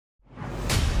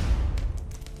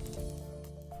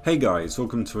Hey guys,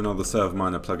 welcome to another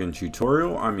ServerMiner plugin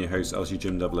tutorial. I'm your host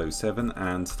LGJim007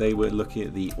 and today we're looking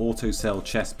at the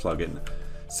AutoSellChests plugin.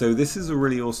 So this is a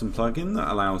really awesome plugin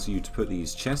that allows you to put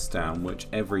these chests down, which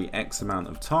every X amount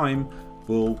of time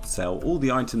will sell all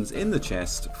the items in the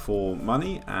chest for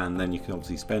money, and then you can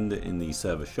obviously spend it in the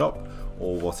server shop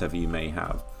or whatever you may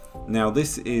have. Now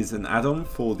this is an add-on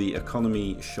for the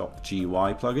Economy Shop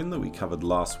GUI plugin that we covered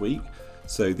last week.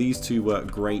 So these two work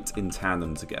great in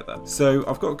tandem together. So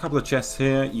I've got a couple of chests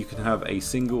here. You can have a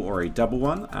single or a double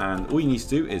one, and all you need to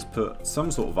do is put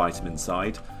some sort of item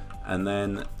inside, and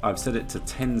then I've set it to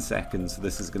 10 seconds. So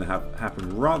this is going to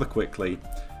happen rather quickly,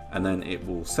 and then it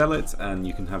will sell it, and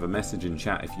you can have a message in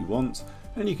chat if you want,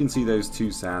 and you can see those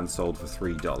two sands sold for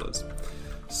 $3.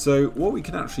 So what we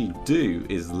can actually do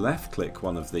is left click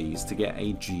one of these to get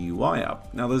a GUI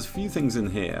up. Now there's a few things in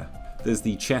here. There's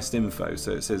the chest info,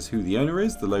 so it says who the owner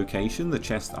is, the location, the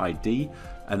chest ID,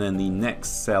 and then the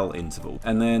next sell interval.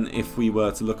 And then if we were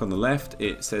to look on the left,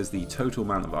 it says the total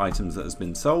amount of items that has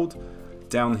been sold.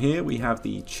 Down here we have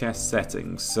the chest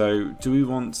settings. So do we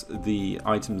want the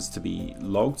items to be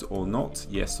logged or not?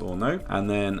 Yes or no. And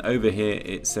then over here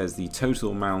it says the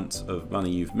total amount of money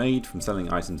you've made from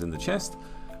selling items in the chest.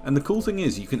 And the cool thing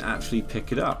is you can actually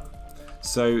pick it up.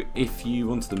 So if you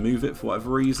wanted to move it for whatever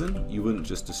reason, you wouldn't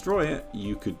just destroy it,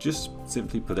 you could just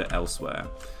simply put it elsewhere.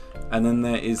 And then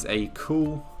there is a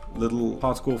cool little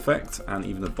particle effect and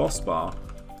even a boss bar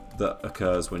that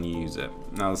occurs when you use it.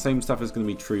 Now the same stuff is going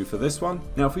to be true for this one.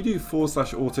 Now if we do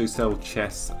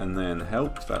 /AutoSellChests and then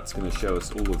help, that's going to show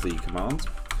us all of the commands.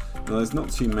 Now there's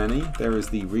not too many. There is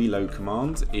the reload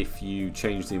command if you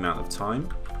change the amount of time.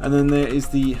 And then there is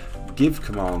the give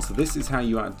command. So this is how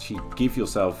you actually give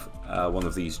yourself one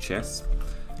of these chests.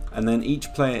 And then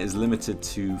each player is limited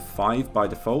to 5 by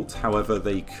default. However,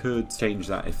 they could change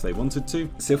that if they wanted to.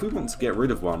 So if we want to get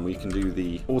rid of one, we can do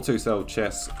the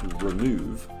AutoSellChests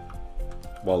remove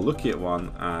while looking at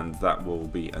one, and that will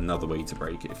be another way to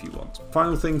break it if you want.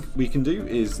 Final thing we can do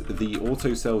is the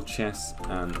AutoSellChests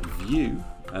and view,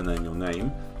 and then your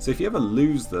name. So if you ever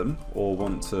lose them or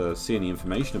want to see any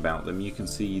information about them, you can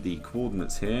see the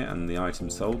coordinates here and the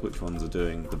items sold, which ones are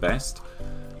doing the best,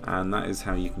 and that is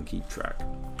how you can keep track.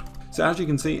 So as you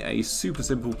can see, a super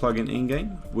simple plugin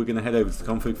in-game. We're going to head over to the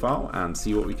config file and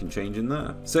see what we can change in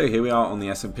there. So here we are on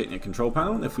the SM Picnic control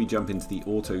panel, and if we jump into the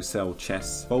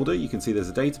AutoSellChests folder, you can see there's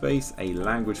a database, a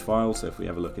language file. So if we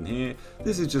have a look in here,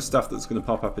 this is just stuff that's going to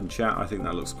pop up in chat. I think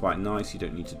that looks quite nice. You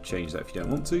don't need to change that if you don't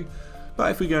want to.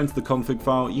 But if we go into the config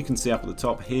file, you can see up at the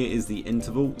top here is the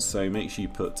interval. So make sure you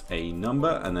put a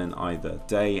number and then either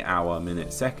day, hour,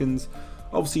 minute, seconds.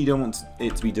 Obviously you don't want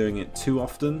it to be doing it too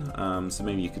often, so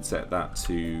maybe you could set that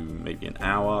to maybe an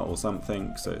hour or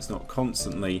something, so it's not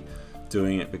constantly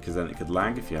doing it, because then it could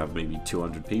lag if you have maybe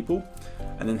 200 people.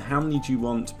 And then how many do you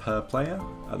want per player?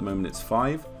 At the moment it's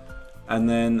 5. And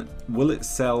then will it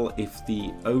sell if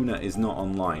the owner is not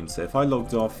online? So if I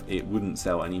logged off, it wouldn't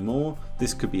sell anymore.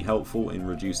 This could be helpful in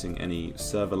reducing any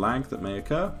server lag that may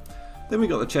occur. Then we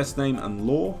got the chest name and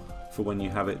lore for when you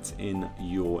have it in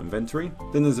your inventory.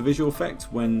 Then there's a visual effect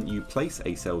when you place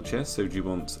a sell chest. So do you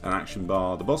want an action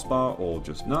bar, the boss bar, or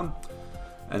just none?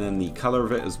 And then the color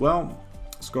of it as well.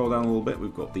 Scroll down a little bit,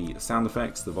 we've got the sound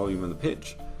effects, the volume and the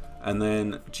pitch. And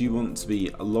then do you want to be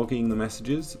logging the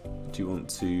messages? Do you want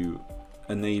to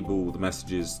enable the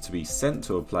messages to be sent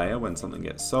to a player when something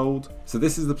gets sold? So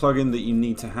this is the plugin that you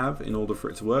need to have in order for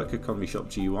it to work. Economy Shop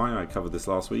GUI, I covered this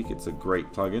last week, it's a great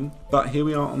plugin. But here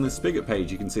we are on the spigot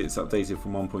page. You can see it's updated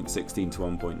from 1.16 to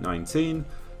 1.19.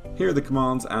 Here are the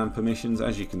commands and permissions.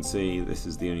 As you can see, this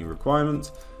is the only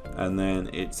requirement, and then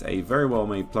it's a very well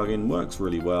made plugin, works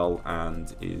really well,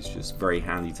 and is just very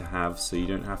handy to have, so you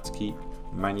don't have to keep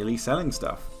manually selling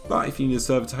stuff. But if you need a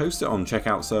server to host it on, check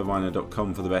out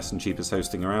ServerMiner.com for the best and cheapest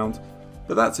hosting around.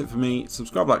 But that's it for me.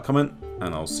 Subscribe, like, comment,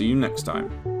 and I'll see you next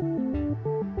time.